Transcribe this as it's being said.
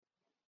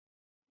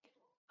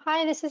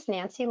Hi, this is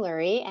Nancy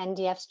Lurie,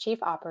 NDF's Chief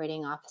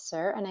Operating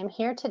Officer, and I'm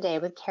here today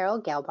with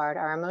Carol Gelbard,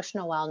 our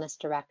Emotional Wellness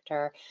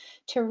Director,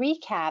 to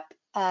recap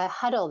a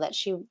huddle that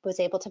she was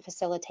able to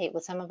facilitate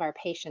with some of our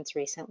patients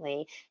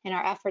recently in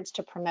our efforts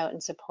to promote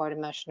and support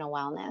emotional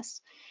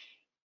wellness.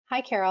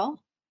 Hi,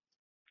 Carol.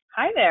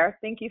 Hi there.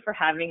 Thank you for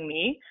having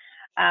me.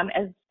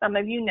 As some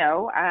of you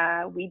know,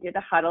 we did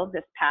a huddle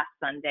this past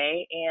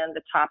Sunday, and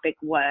the topic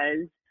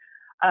was,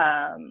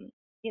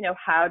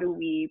 how do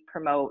we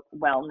promote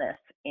wellness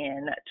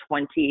in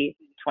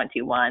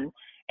 2021?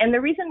 And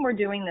the reason we're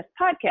doing this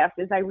podcast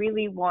is I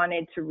really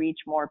wanted to reach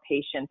more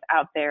patients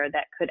out there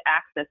that could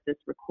access this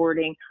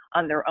recording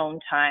on their own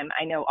time.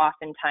 I know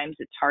oftentimes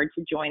it's hard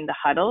to join the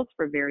huddles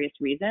for various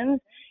reasons,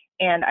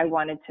 and I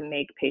wanted to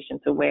make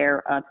patients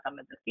aware of some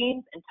of the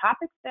themes and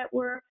topics that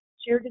were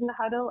shared in the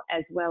huddle,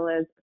 as well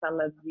as some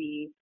of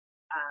the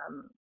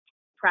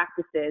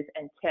practices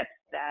and tips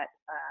that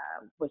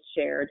was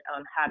shared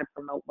on how to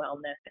promote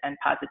wellness and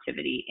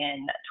positivity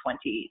in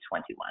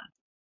 2021.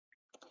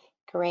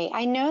 Great.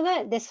 I know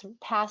that this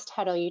past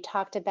huddle you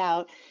talked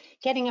about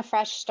getting a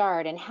fresh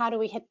start and how do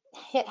we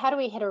hit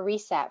a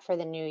reset for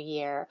the new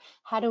year?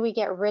 How do we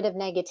get rid of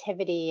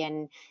negativity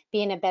and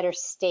be in a better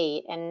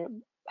state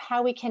and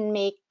how we can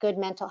make good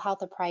mental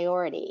health a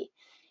priority?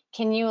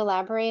 Can you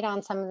elaborate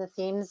on some of the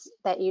themes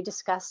that you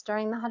discussed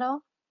during the huddle?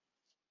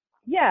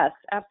 Yes,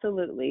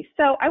 absolutely.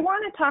 So I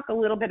want to talk a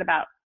little bit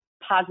about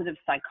positive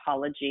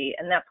psychology,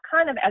 and that's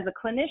kind of, as a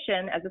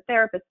clinician, as a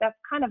therapist, that's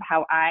kind of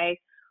how I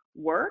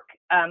work.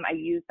 I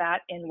use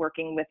that in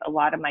working with a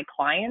lot of my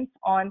clients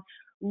on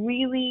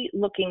really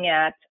looking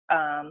at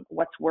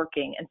what's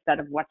working instead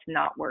of what's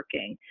not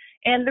working.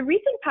 And the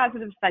reason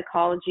positive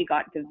psychology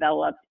got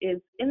developed is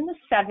in the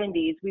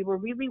 70s, we were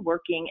really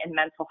working in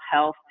mental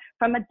health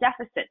from a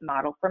deficit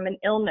model, from an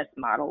illness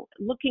model,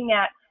 looking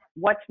at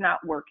what's not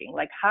working,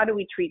 like how do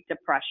we treat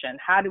depression,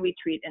 how do we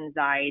treat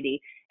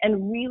anxiety,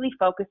 and really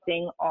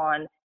focusing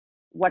on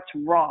what's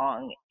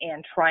wrong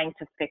and trying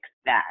to fix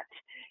that.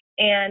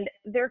 And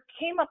there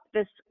came up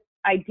this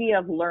idea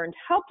of learned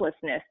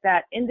helplessness,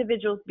 that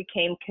individuals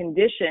became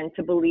conditioned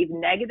to believe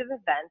negative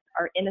events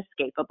are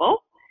inescapable,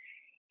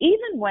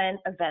 even when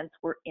events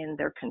were in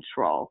their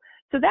control.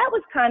 So that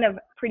was kind of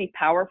pretty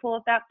powerful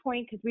at that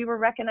point, because we were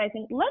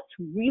recognizing, let's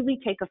really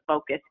take a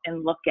focus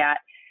and look at,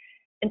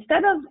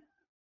 instead of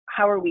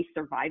how are we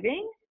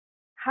surviving,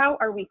 how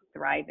are we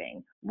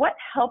thriving? What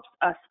helps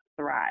us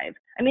thrive?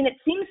 I mean, it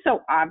seems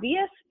so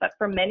obvious, but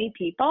for many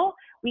people,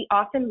 we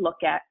often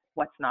look at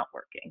what's not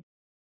working.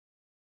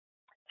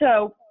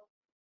 So,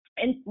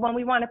 and when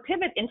we want to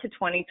pivot into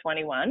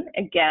 2021,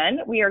 again,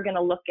 we are going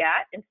to look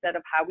at, instead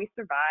of how we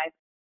survive,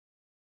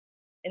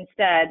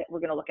 instead,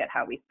 we're going to look at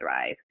how we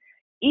thrive,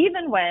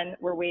 even when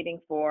we're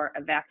waiting for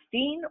a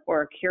vaccine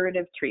or a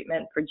curative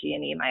treatment for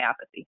GNE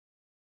myopathy.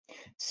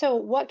 So,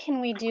 what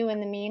can we do in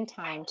the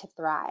meantime to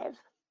thrive?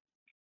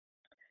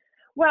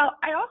 Well,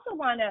 I also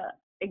want to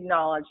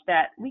acknowledge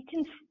that we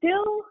can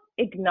still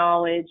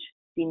acknowledge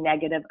the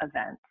negative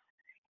events.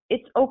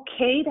 It's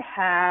okay to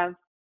have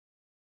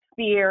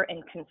fear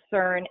and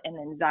concern and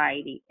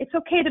anxiety. It's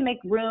okay to make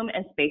room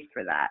and space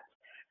for that.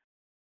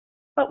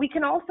 But we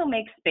can also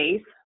make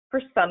space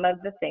for some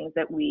of the things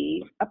that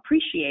we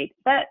appreciate,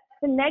 that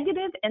the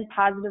negative and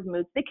positive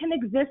moods, they can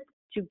exist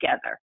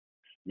together.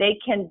 They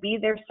can be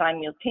there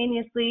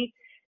simultaneously.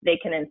 They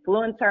can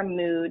influence our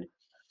mood.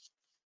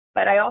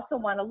 But I also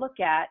want to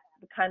look at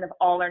the kind of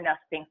all or none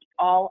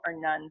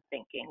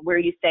thinking, where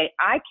you say,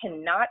 I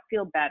cannot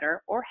feel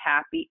better or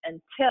happy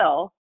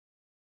until,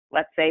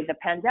 let's say, the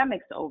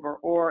pandemic's over,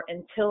 or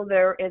until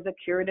there is a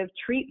curative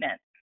treatment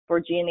for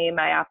GNE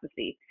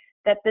myopathy.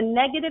 That the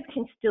negative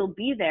can still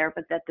be there,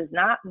 but that does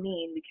not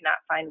mean we cannot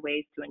find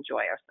ways to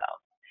enjoy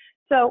ourselves.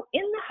 So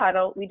in the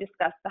huddle, we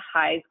discussed the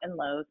highs and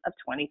lows of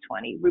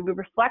 2020. We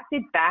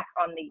reflected back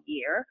on the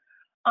year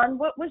on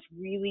what was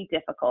really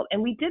difficult.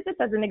 And we did this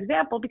as an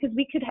example because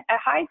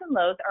highs and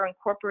lows are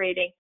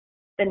incorporating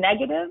the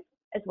negative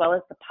as well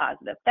as the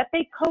positive, that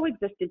they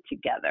coexisted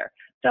together.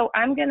 So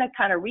I'm going to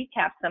kind of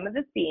recap some of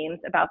the themes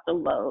about the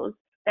lows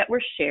that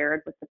were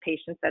shared with the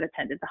patients that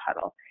attended the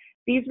huddle.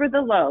 These were the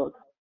lows: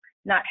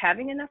 not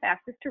having enough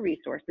access to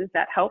resources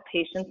that help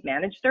patients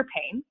manage their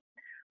pain,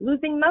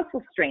 losing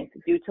muscle strength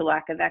due to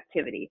lack of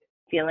activity,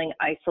 feeling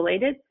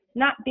isolated,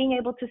 not being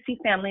able to see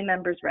family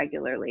members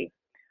regularly,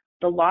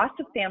 the loss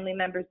of family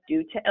members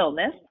due to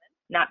illness,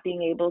 not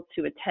being able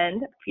to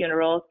attend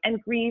funerals and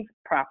grieve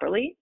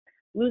properly,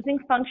 losing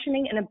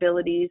functioning and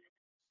abilities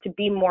to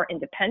be more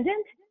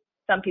independent.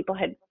 Some people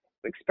had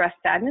expressed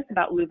sadness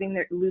about losing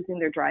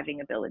their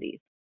driving abilities.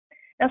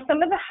 Now,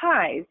 some of the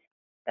highs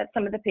that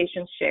some of the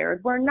patients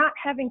shared were not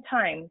having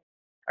time,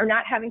 or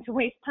not having to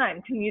waste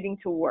time commuting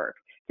to work,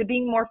 to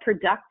being more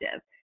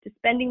productive, to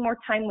spending more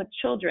time with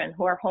children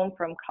who are home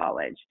from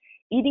college,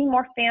 eating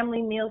more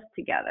family meals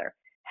together,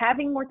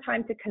 having more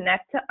time to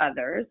connect to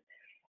others,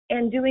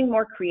 and doing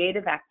more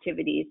creative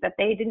activities that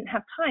they didn't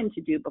have time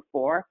to do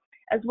before,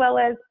 as well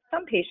as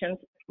some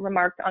patients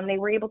remarked on they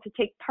were able to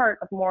take part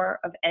of more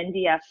of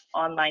NDF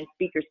online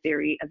speaker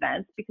series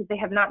events because they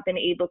have not been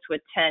able to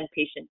attend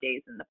patient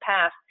days in the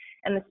past,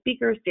 and the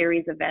speaker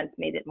series events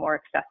made it more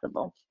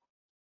accessible.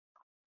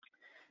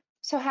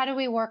 So how do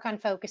we work on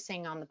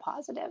focusing on the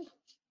positive?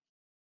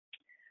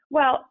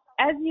 Well,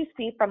 as you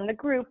see from the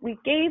group, we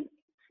gave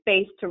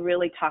space to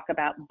really talk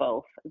about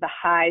both the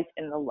highs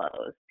and the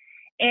lows.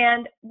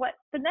 And what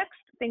the next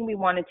thing we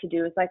wanted to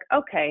do is like,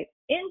 okay,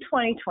 in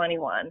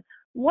 2021,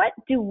 what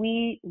do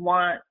we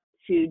want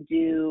to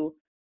do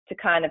to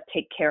kind of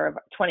take care of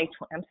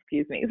 2020,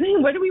 excuse me,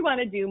 what do we want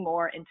to do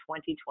more in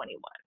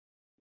 2021?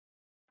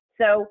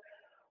 So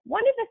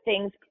one of the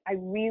things I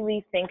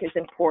really think is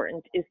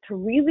important is to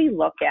really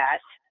look at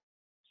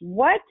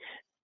what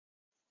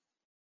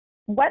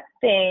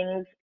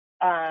things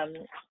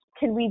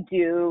can we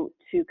do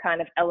to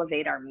kind of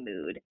elevate our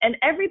mood? And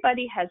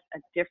everybody has a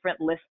different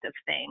list of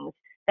things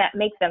that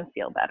make them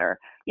feel better.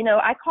 You know,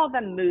 I call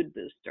them mood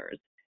boosters.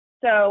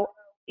 So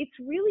it's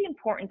really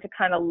important to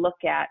kind of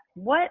look at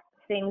what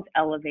things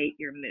elevate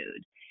your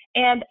mood.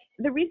 And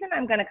the reason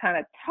I'm going to kind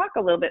of talk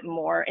a little bit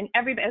more, and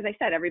everybody, as I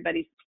said,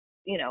 everybody's,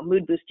 you know,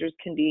 mood boosters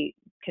can be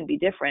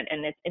different,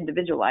 and it's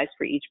individualized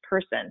for each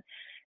person,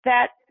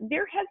 that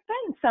there has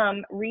been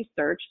some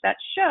research that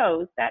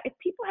shows that if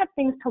people have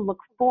things to look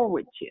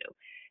forward to,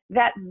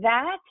 that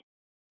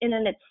in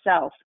and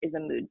itself is a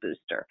mood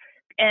booster.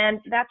 And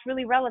that's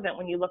really relevant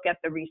when you look at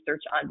the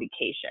research on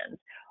vacations.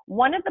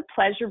 One of the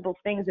pleasurable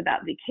things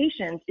about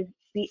vacations is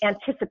the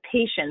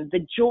anticipation,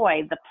 the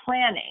joy, the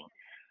planning.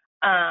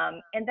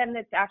 And then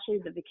it's actually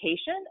the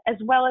vacation, as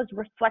well as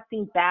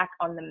reflecting back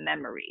on the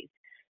memories.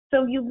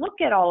 So you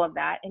look at all of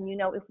that, and you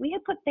know, if we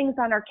had put things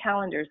on our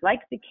calendars like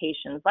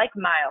vacations, like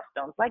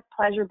milestones, like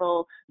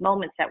pleasurable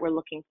moments that we're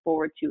looking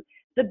forward to,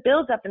 the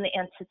build-up and the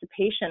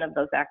anticipation of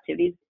those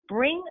activities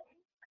bring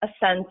a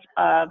sense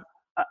of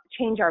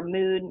change our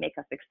mood, make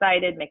us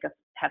excited, make us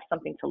have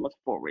something to look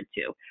forward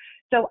to.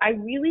 So I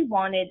really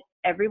wanted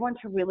everyone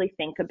to really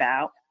think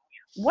about,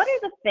 what are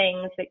the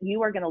things that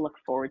you are going to look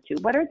forward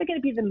to? What are going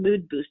to be the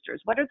mood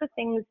boosters? What are the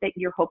things that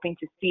you're hoping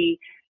to see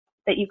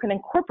that you can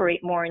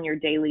incorporate more in your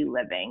daily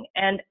living?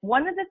 And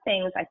one of the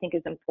things I think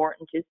is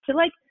important is to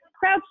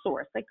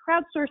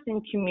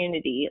crowdsourcing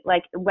community,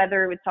 like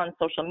whether it's on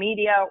social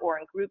media or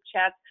in group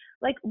chats,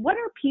 like what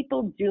are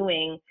people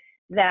doing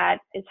that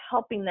is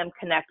helping them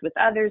connect with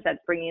others, that's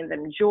bringing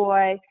them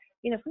joy?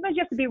 You know, sometimes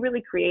you have to be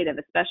really creative,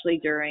 especially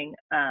during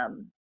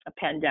a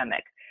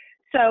pandemic.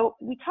 So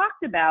we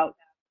talked about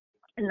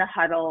in the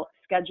huddle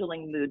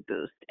scheduling mood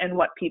boost and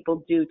what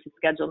people do to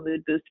schedule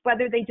mood boost,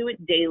 whether they do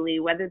it daily,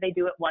 whether they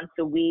do it once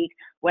a week,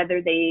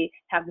 whether they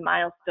have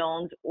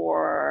milestones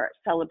or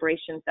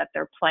celebrations that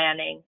they're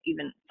planning,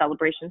 even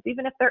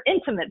if they're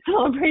intimate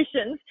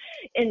celebrations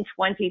in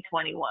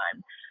 2021.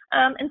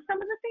 And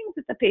some of the things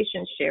that the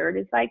patients shared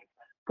is like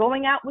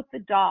going out with the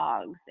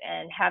dogs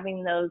and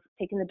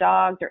taking the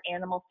dogs or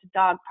animals to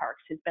dog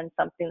parks has been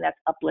something that's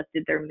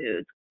uplifted their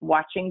moods.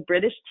 Watching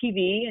British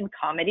TV and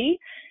comedy,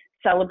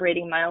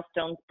 celebrating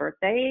milestones,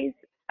 birthdays,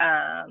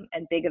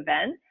 and big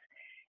events,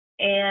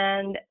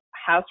 and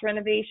house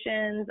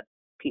renovations.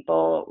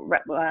 People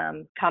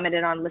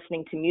commented on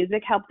listening to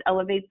music helped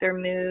elevate their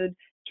mood,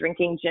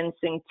 drinking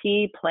ginseng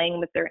tea, playing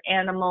with their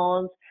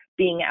animals,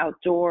 being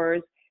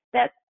outdoors.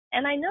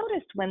 And I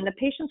noticed when the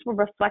patients were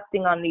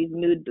reflecting on these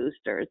mood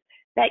boosters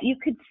that you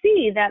could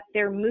see that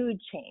their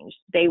mood changed.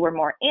 They were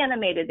more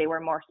animated, they were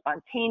more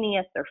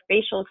spontaneous, their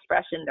facial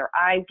expression, their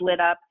eyes lit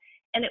up.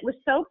 And it was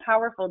so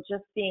powerful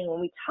just seeing,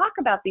 when we talk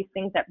about these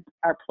things that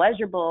are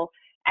pleasurable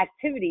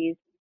activities,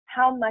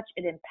 how much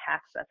it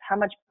impacts us, how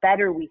much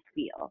better we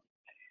feel.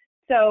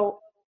 So,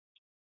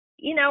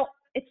 you know,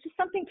 it's just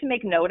something to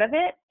make note of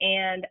it.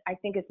 And I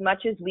think as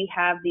much as we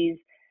have these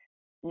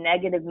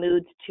negative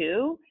moods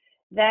too,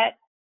 that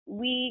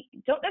we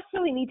don't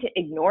necessarily need to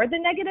ignore the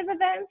negative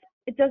events.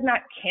 It does not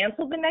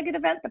cancel the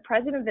negative event. The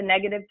presence of the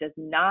negative does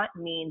not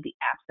mean the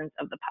absence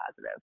of the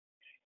positive.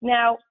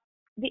 Now,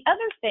 the other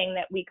thing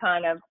that we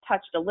kind of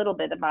touched a little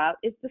bit about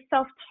is the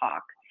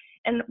self-talk.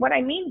 And what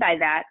I mean by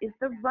that is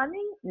the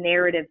running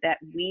narrative that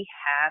we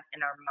have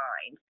in our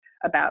mind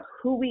about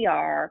who we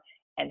are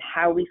and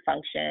how we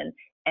function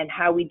and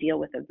how we deal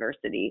with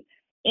adversity.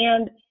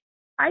 And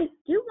I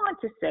do want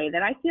to say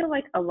that I feel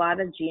like a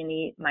lot of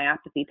G&E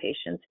myopathy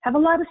patients have a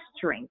lot of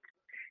strength.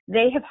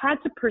 They have had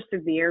to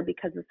persevere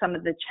because of some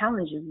of the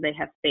challenges they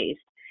have faced.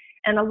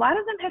 And a lot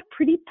of them have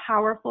pretty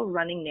powerful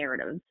running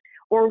narratives,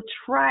 or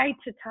try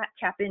to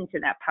tap into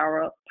that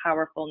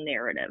powerful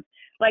narrative.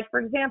 Like, for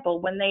example,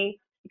 when they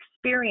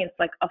experience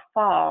like a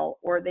fall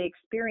or they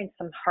experience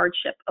some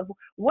hardship, of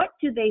what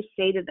do they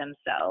say to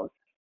themselves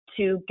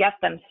to get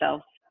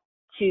themselves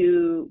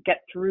to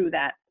get through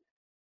that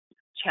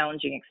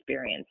challenging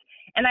experience?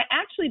 And I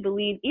actually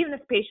believe even if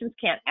patients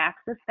can't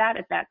access that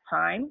at that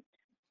time,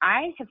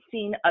 I have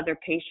seen other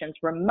patients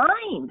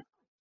remind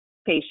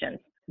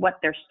patients what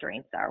their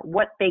strengths are,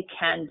 what they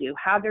can do,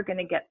 how they're going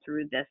to get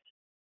through this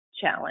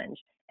challenge.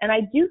 And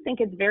I do think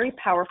it's very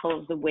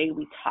powerful the way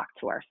we talk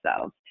to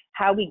ourselves,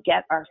 how we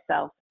get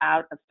ourselves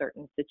out of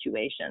certain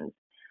situations.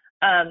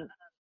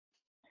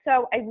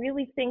 So I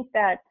really think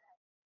that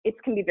it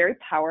can be very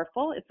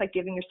powerful. It's like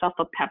giving yourself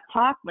a pep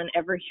talk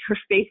whenever you're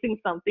facing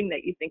something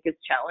that you think is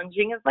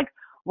challenging. It's like,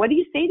 what do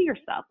you say to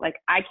yourself? Like,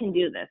 I can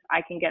do this.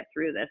 I can get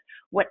through this.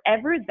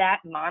 Whatever that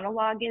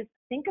monologue is,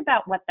 think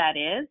about what that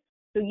is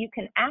so you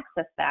can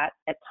access that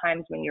at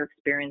times when you're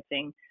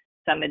experiencing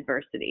some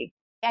adversity.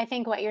 I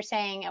think what you're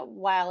saying,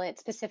 while it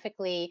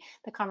specifically,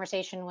 the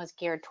conversation was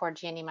geared toward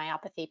GNE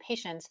myopathy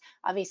patients,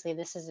 obviously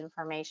this is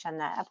information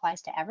that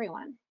applies to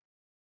everyone.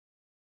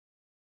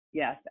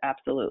 Yes,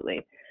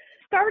 absolutely.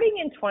 Starting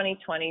in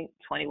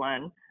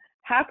 2020-21,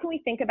 how can we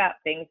think about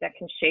things that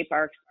can shape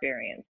our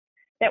experience?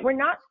 That we're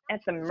not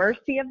at the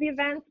mercy of the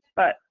events,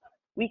 but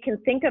we can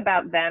think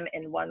about them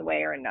in one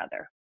way or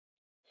another.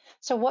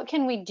 So what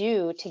can we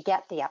do to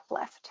get the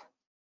uplift?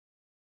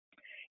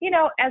 You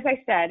know, as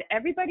I said,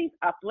 everybody's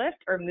uplift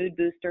or mood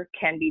booster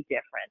can be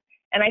different.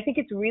 And I think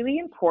it's really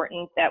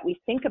important that we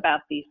think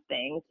about these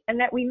things and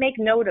that we make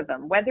note of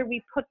them, whether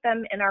we put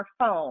them in our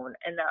phone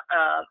and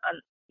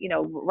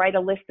write a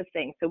list of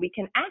things so we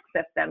can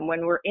access them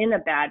when we're in a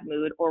bad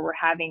mood or we're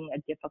having a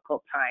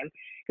difficult time.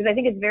 Because I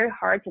think it's very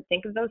hard to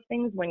think of those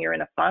things when you're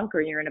in a funk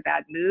or you're in a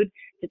bad mood,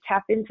 to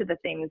tap into the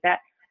things that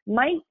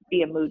might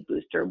be a mood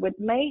booster,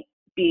 might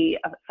be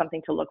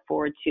something to look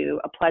forward to,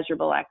 a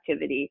pleasurable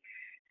activity.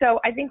 So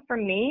I think for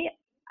me,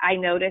 I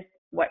notice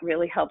what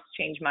really helps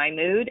change my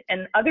mood,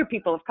 and other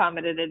people have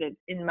commented it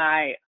in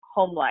my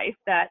home life,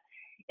 that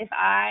if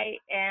I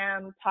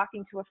am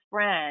talking to a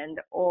friend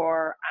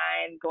or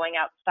I'm going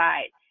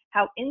outside,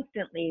 how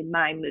instantly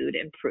my mood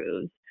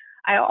improves.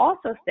 I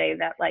also say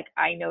that, like,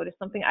 I notice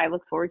something I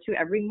look forward to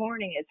every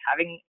morning is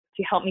having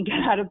to help me get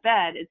out of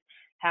bed is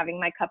having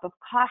my cup of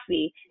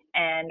coffee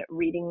and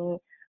reading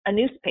a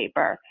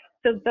newspaper.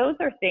 So those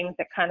are things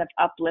that kind of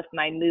uplift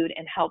my mood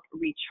and help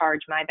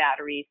recharge my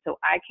batteries so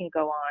I can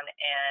go on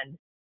and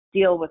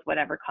deal with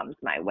whatever comes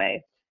my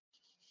way.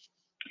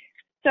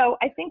 So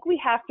I think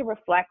we have to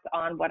reflect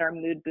on what our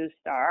mood boosts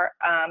are,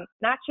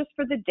 not just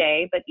for the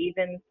day, but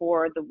even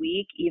for the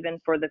week, even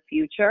for the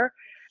future,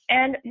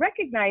 and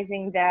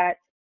recognizing that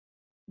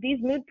these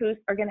mood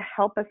boosts are going to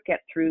help us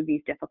get through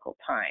these difficult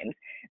times,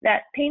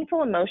 that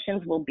painful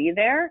emotions will be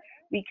there.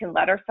 We can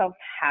let ourselves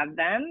have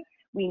them.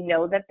 We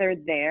know that they're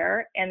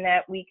there and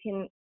that we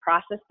can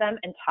process them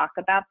and talk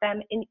about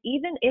them. And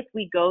even if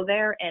we go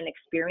there and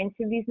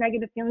experiencing these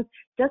negative feelings,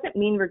 doesn't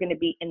mean we're going to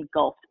be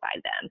engulfed by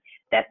them.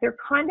 That they're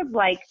kind of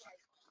like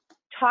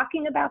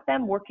talking about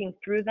them, working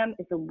through them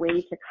is a way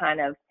to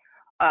kind of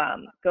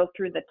go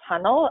through the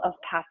tunnel of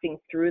passing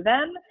through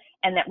them,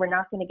 and that we're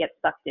not going to get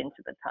sucked into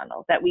the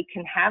tunnel, that we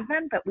can have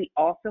them, but we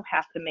also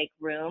have to make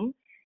room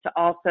to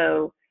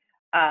also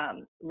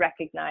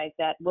recognize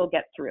that we'll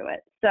get through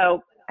it.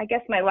 So I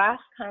guess my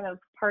last kind of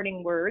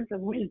parting words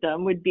of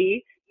wisdom would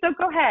be, so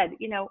go ahead,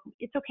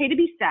 it's okay to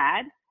be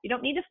sad. You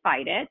don't need to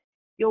fight it.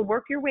 You'll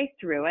work your way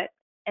through it,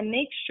 and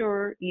make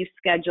sure you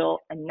schedule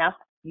enough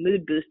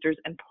mood boosters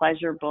and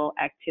pleasurable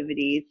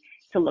activities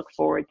to look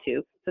forward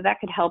to. So that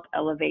could help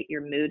elevate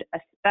your mood,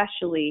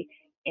 especially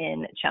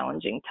in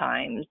challenging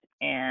times,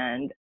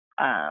 and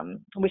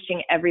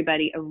wishing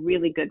everybody a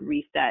really good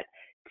reset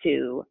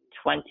to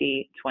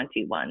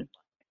 2021.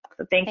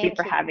 So thank you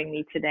for having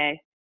me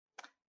today.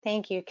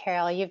 Thank you,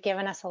 Carol. You've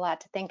given us a lot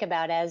to think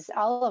about as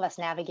all of us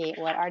navigate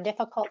what are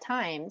difficult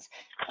times.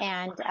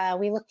 And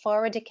we look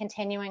forward to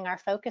continuing our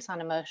focus on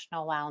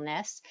emotional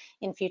wellness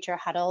in future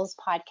huddles,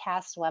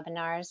 podcasts,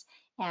 webinars.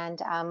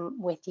 And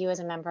with you as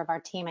a member of our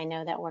team, I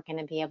know that we're going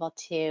to be able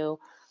to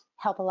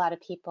help a lot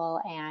of people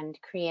and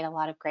create a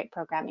lot of great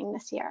programming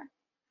this year.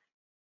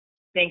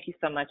 Thank you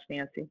so much,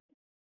 Nancy.